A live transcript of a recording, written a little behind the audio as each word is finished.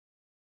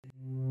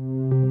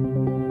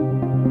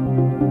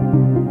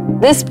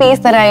This piece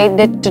that I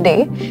did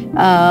today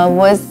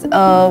was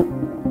a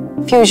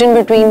fusion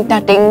between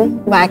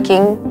tutting,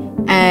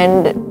 whacking,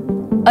 and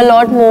a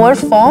lot more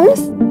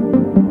forms.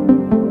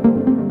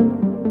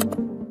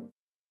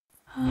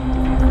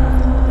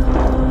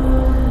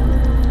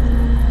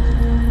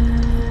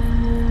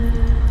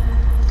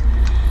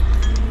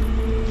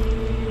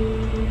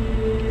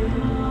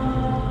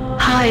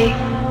 Hi,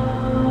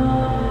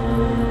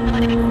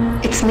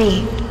 it's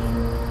me.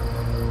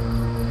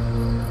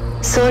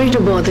 Sorry to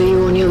bother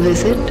you on your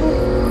visit.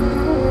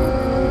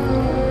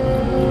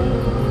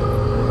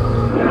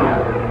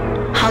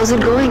 How's it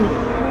going?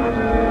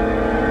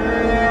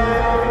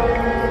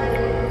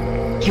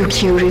 You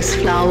curious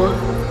flower.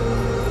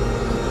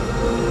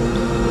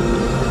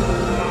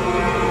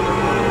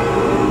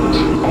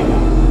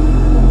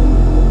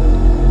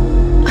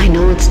 I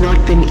know it's not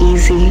been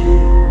easy.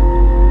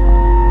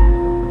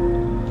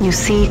 You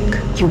seek,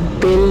 you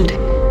build,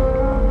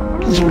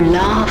 you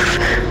laugh,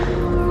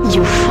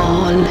 you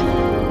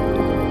fall.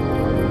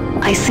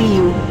 I see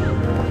you.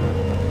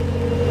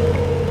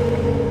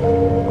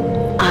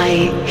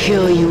 I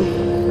hear you.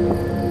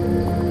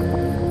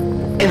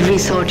 Every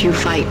thought you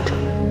fight.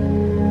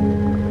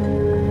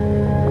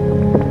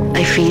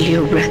 I feel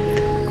your breath.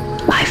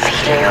 I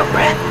feel your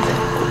breath.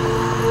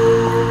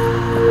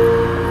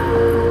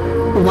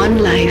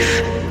 One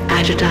life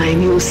at a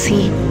time you'll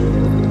see.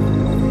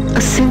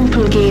 A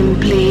simple game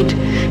played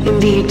in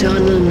the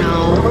eternal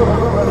now.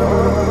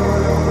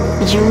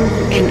 You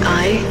and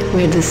I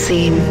were the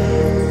same.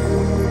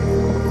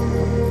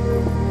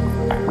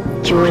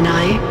 You and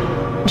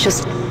I,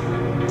 just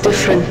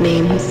different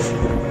names.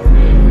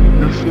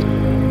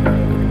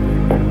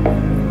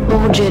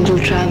 Oh, gentle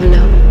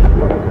traveler,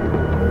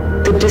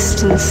 the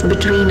distance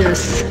between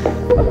us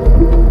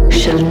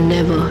shall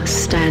never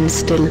stand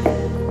still.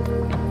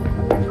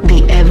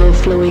 The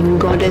ever-flowing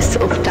goddess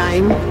of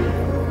time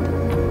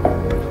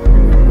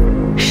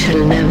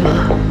shall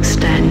never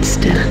stand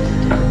still.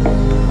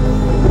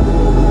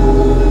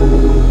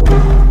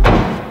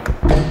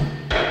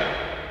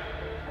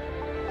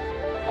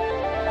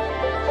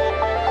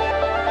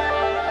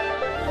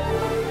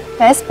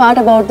 Best part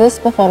about this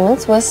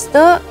performance was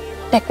the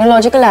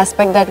technological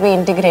aspect that we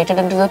integrated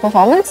into the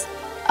performance.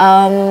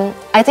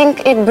 I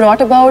think it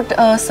brought about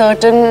a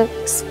certain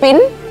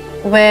spin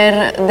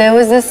where there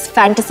was this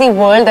fantasy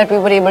world that we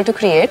were able to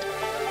create.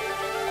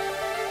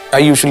 I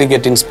usually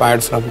get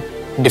inspired from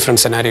different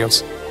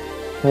scenarios.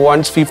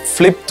 Once we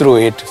flip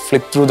through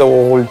the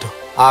old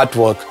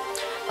artwork,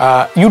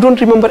 you don't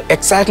remember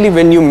exactly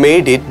when you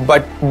made it,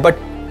 but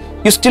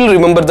you still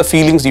remember the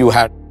feelings you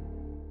had.